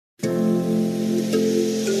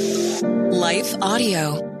Life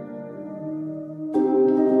Audio.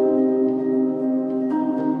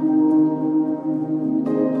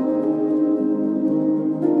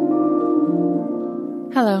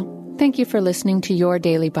 Hello. Thank you for listening to Your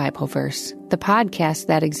Daily Bible Verse, the podcast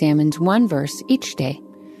that examines one verse each day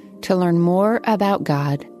to learn more about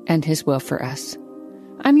God and His will for us.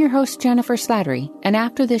 I'm your host, Jennifer Slattery, and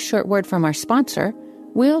after this short word from our sponsor,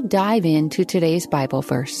 we'll dive into today's Bible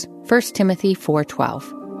verse, 1 Timothy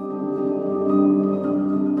 4:12.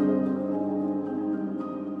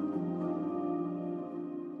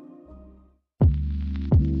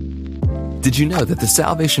 Did you know that the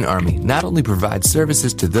Salvation Army not only provides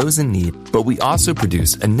services to those in need, but we also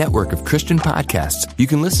produce a network of Christian podcasts you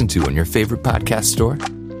can listen to on your favorite podcast store?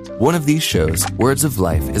 One of these shows, Words of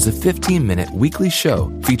Life, is a 15-minute weekly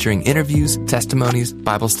show featuring interviews, testimonies,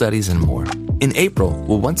 Bible studies, and more. In April,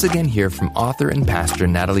 we'll once again hear from author and pastor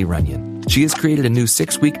Natalie Runyon. She has created a new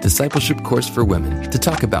 6-week discipleship course for women to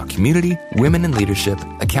talk about community, women in leadership,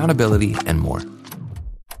 accountability, and more.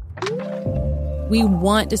 We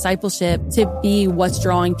want discipleship to be what's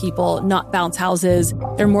drawing people, not bounce houses.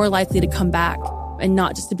 They're more likely to come back and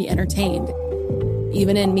not just to be entertained.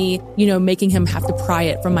 Even in me, making him have to pry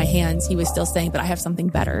it from my hands, he was still saying, but I have something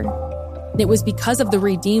better. It was because of the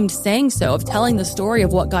redeemed saying so, of telling the story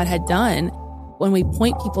of what God had done. When we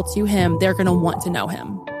point people to him, they're going to want to know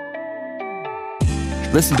him.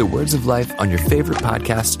 Listen to Words of Life on your favorite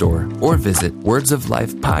podcast store or visit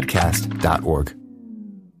wordsoflifepodcast.org.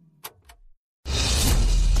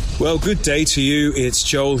 Well, good day to you. It's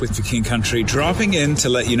Joel with The King Country, dropping in to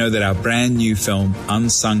let you know that our brand new film,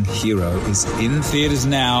 Unsung Hero, is in theaters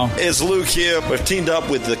now. It's Luke here. We've teamed up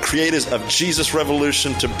with the creators of Jesus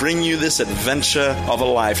Revolution to bring you this adventure of a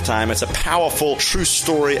lifetime. It's a powerful, true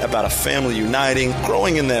story about a family uniting,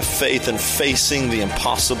 growing in their faith, and facing the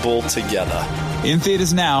impossible together. In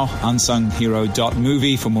theaters now,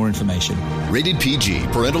 unsunghero.movie for more information. Rated PG.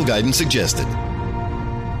 Parental guidance suggested.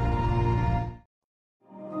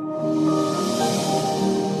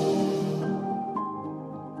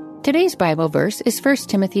 Today's Bible verse is 1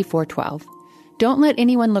 Timothy 4:12. Don't let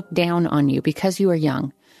anyone look down on you because you are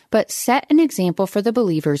young, but set an example for the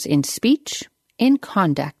believers in speech, in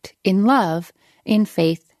conduct, in love, in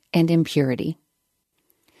faith, and in purity.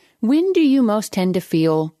 When do you most tend to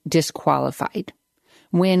feel disqualified?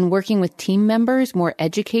 When working with team members more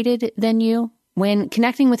educated than you? When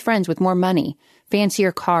connecting with friends with more money,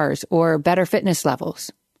 fancier cars, or better fitness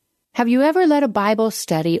levels? Have you ever led a Bible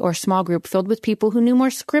study or small group filled with people who knew more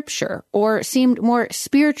scripture or seemed more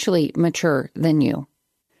spiritually mature than you?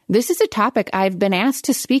 This is a topic I've been asked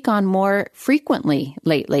to speak on more frequently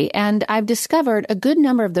lately, and I've discovered a good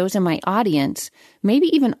number of those in my audience, maybe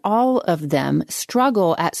even all of them,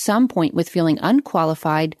 struggle at some point with feeling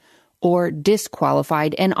unqualified or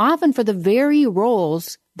disqualified, and often for the very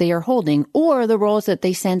roles they are holding or the roles that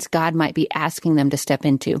they sense God might be asking them to step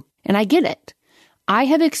into. And I get it. I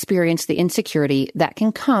have experienced the insecurity that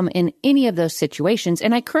can come in any of those situations,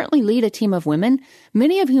 and I currently lead a team of women,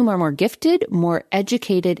 many of whom are more gifted, more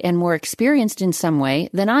educated, and more experienced in some way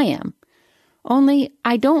than I am. Only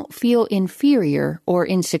I don't feel inferior or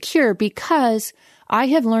insecure because I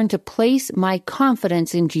have learned to place my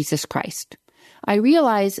confidence in Jesus Christ. I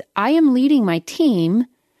realize I am leading my team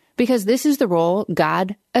because this is the role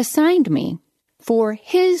God assigned me for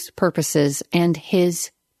His purposes and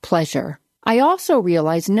His pleasure. I also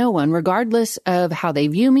realize no one, regardless of how they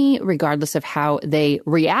view me, regardless of how they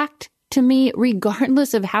react to me,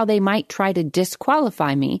 regardless of how they might try to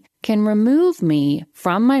disqualify me, can remove me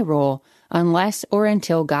from my role unless or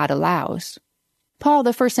until God allows. Paul,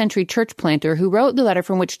 the first century church planter who wrote the letter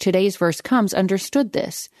from which today's verse comes, understood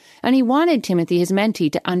this, and he wanted Timothy, his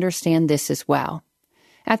mentee, to understand this as well.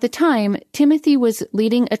 At the time, Timothy was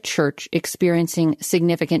leading a church experiencing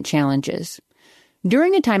significant challenges.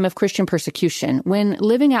 During a time of Christian persecution, when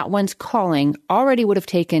living out one's calling already would have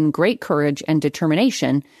taken great courage and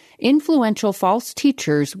determination, influential false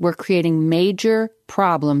teachers were creating major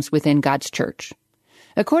problems within God's church.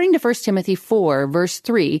 According to 1 Timothy 4, verse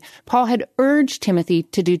 3, Paul had urged Timothy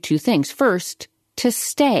to do two things. First, to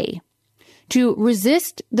stay, to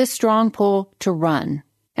resist the strong pull to run.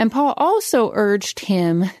 And Paul also urged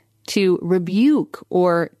him to rebuke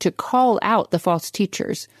or to call out the false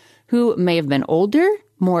teachers, who may have been older,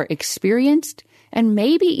 more experienced, and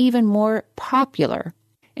maybe even more popular.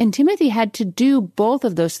 And Timothy had to do both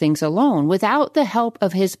of those things alone, without the help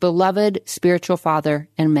of his beloved spiritual father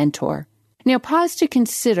and mentor. Now, pause to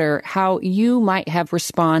consider how you might have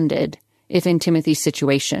responded if in Timothy's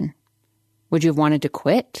situation. Would you have wanted to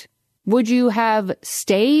quit? Would you have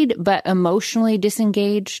stayed but emotionally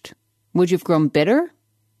disengaged? Would you have grown bitter?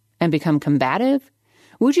 and become combative?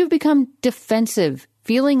 Would you have become defensive,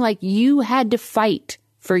 feeling like you had to fight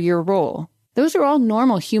for your role? Those are all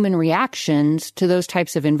normal human reactions to those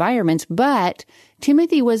types of environments, but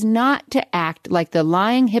Timothy was not to act like the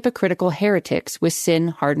lying, hypocritical heretics with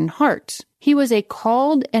sin-hardened hearts. He was a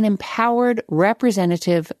called and empowered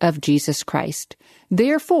representative of Jesus Christ.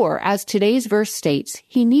 Therefore, as today's verse states,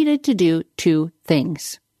 he needed to do two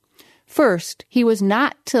things. First, he was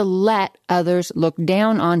not to let others look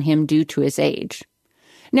down on him due to his age.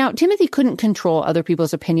 Now, Timothy couldn't control other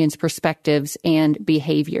people's opinions, perspectives, and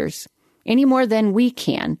behaviors any more than we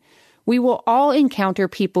can. We will all encounter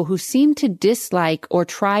people who seem to dislike or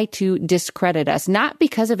try to discredit us, not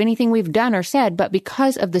because of anything we've done or said, but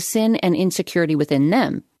because of the sin and insecurity within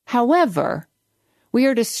them. However, we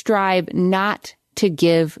are to strive not to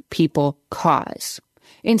give people cause.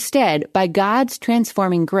 Instead, by God's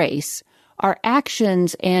transforming grace, our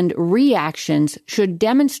actions and reactions should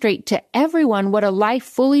demonstrate to everyone what a life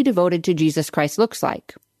fully devoted to Jesus Christ looks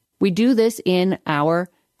like. We do this in our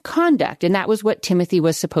conduct, and that was what Timothy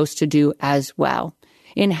was supposed to do as well,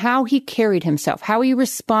 in how he carried himself, how he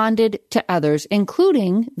responded to others,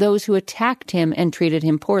 including those who attacked him and treated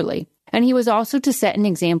him poorly. And he was also to set an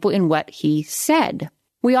example in what he said.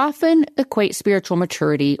 We often equate spiritual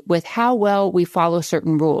maturity with how well we follow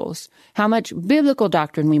certain rules, how much biblical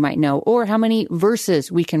doctrine we might know, or how many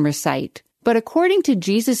verses we can recite. But according to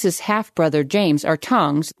Jesus' half-brother James, our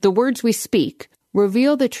tongues, the words we speak,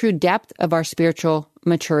 reveal the true depth of our spiritual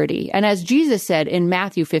maturity. And as Jesus said in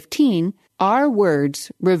Matthew 15, our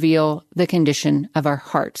words reveal the condition of our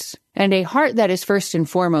hearts. And a heart that is first and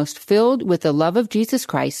foremost filled with the love of Jesus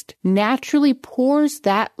Christ naturally pours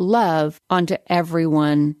that love onto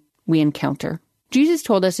everyone we encounter. Jesus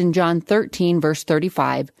told us in John 13, verse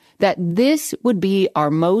 35, that this would be our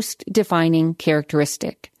most defining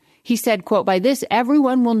characteristic. He said, quote, "By this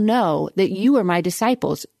everyone will know that you are my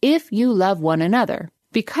disciples, if you love one another."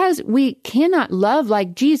 Because we cannot love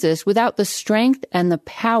like Jesus without the strength and the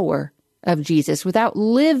power of Jesus, without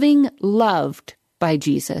living loved by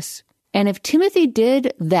Jesus. And if Timothy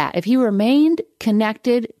did that, if he remained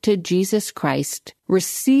connected to Jesus Christ,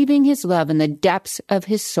 receiving his love in the depths of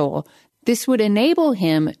his soul, this would enable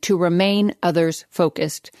him to remain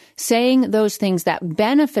others-focused, saying those things that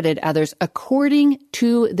benefited others according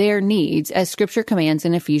to their needs, as Scripture commands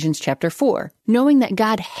in Ephesians chapter 4, knowing that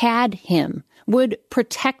God had him, would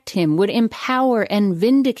protect him, would empower and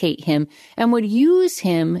vindicate him, and would use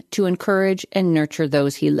him to encourage and nurture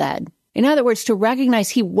those he led. In other words, to recognize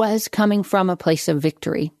he was coming from a place of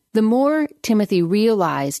victory. The more Timothy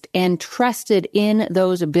realized and trusted in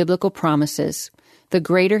those biblical promises, the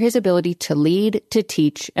greater his ability to lead, to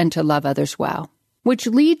teach, and to love others well. Which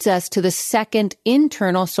leads us to the second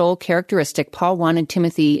internal soul characteristic Paul wanted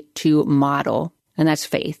Timothy to model, and that's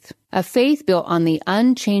faith. A faith built on the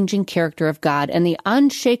unchanging character of God and the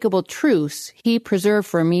unshakable truths he preserved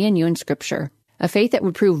for me and you in Scripture. A faith that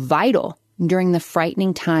would prove vital during the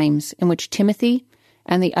frightening times in which Timothy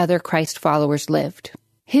and the other Christ followers lived.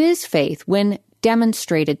 His faith, when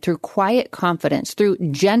demonstrated through quiet confidence, through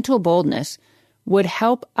gentle boldness, would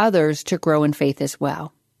help others to grow in faith as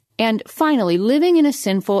well. And finally, living in a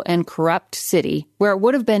sinful and corrupt city where it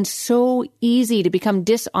would have been so easy to become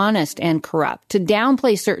dishonest and corrupt, to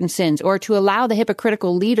downplay certain sins, or to allow the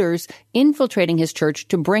hypocritical leaders infiltrating his church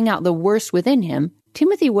to bring out the worst within him,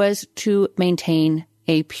 Timothy was to maintain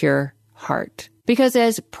a pure heart. Because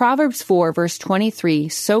as Proverbs 4, verse 23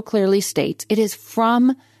 so clearly states, it is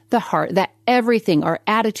from the heart that everything, our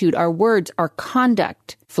attitude, our words, our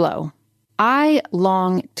conduct flow. I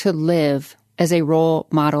long to live as a role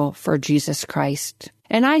model for Jesus Christ.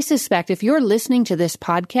 And I suspect if you're listening to this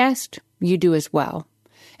podcast, you do as well.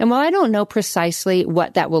 And while I don't know precisely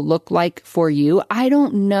what that will look like for you, I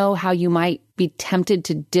don't know how you might be tempted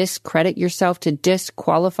to discredit yourself, to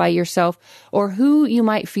disqualify yourself, or who you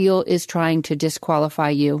might feel is trying to disqualify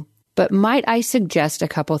you. But might I suggest a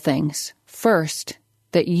couple things? First,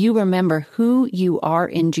 that you remember who you are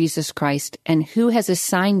in Jesus Christ and who has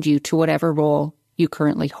assigned you to whatever role you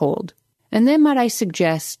currently hold. And then might I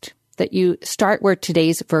suggest that you start where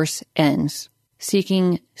today's verse ends,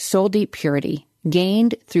 seeking soul-deep purity,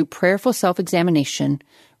 gained through prayerful self-examination,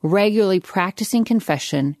 regularly practicing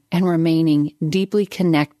confession, and remaining deeply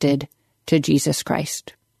connected to Jesus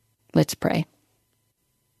Christ. Let's pray.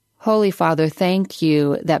 Holy Father, thank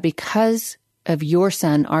you that because of your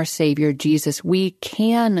Son, our Savior, Jesus, we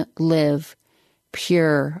can live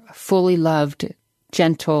pure, fully loved,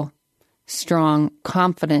 gentle, strong,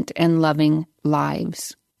 confident, and loving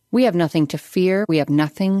lives. We have nothing to fear. We have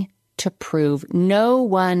nothing to prove. No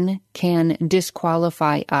one can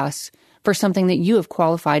disqualify us for something that you have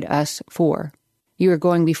qualified us for. You are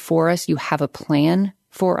going before us. You have a plan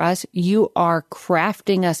for us. You are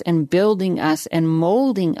crafting us and building us and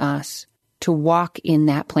molding us to walk in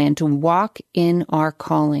that plan, to walk in our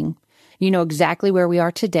calling. You know exactly where we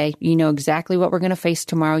are today. You know exactly what we're going to face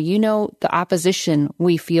tomorrow. You know the opposition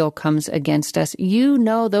we feel comes against us. You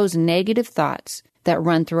know those negative thoughts that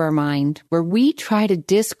run through our mind where we try to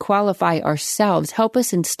disqualify ourselves. Help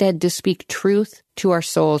us instead to speak truth to our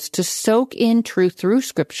souls, to soak in truth through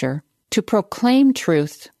Scripture, to proclaim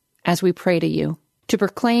truth as we pray to you, to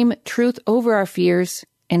proclaim truth over our fears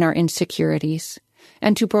and our insecurities,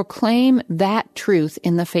 and to proclaim that truth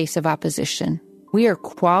in the face of opposition. We are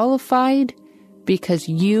qualified because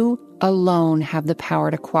you alone have the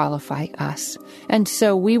power to qualify us. And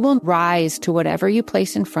so we will rise to whatever you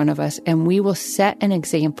place in front of us, and we will set an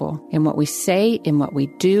example in what we say, in what we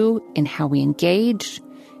do, in how we engage,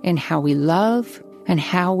 in how we love, and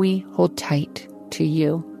how we hold tight to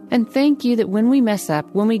you. And thank you that when we mess up,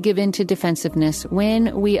 when we give in to defensiveness,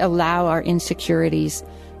 when we allow our insecurities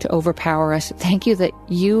to overpower us, thank you that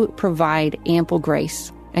you provide ample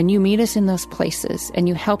grace. And you meet us in those places, and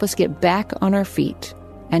you help us get back on our feet,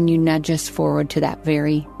 and you nudge us forward to that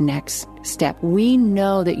very next step. We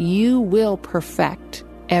know that you will perfect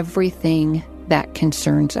everything that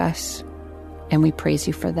concerns us, and we praise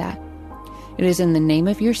you for that. It is in the name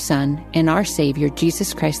of your Son and our Savior,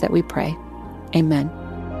 Jesus Christ, that we pray. Amen.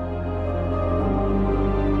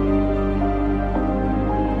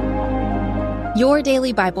 Your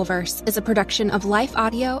Daily Bible Verse is a production of Life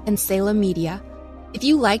Audio and Salem Media. If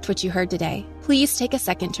you liked what you heard today, please take a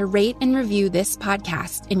second to rate and review this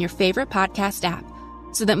podcast in your favorite podcast app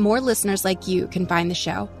so that more listeners like you can find the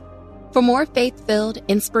show. For more faith-filled,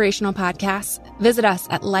 inspirational podcasts, visit us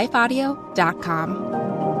at lifeaudio.com.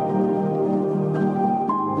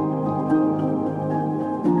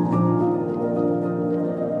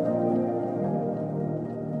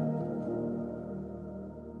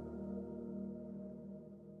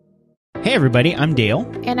 Hey everybody, I'm Dale.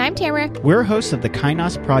 And I'm Tamara. We're hosts of the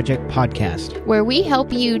Kainos Project podcast, where we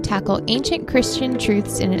help you tackle ancient Christian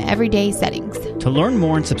truths in an everyday settings. To learn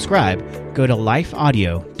more and subscribe, go to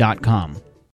lifeaudio.com.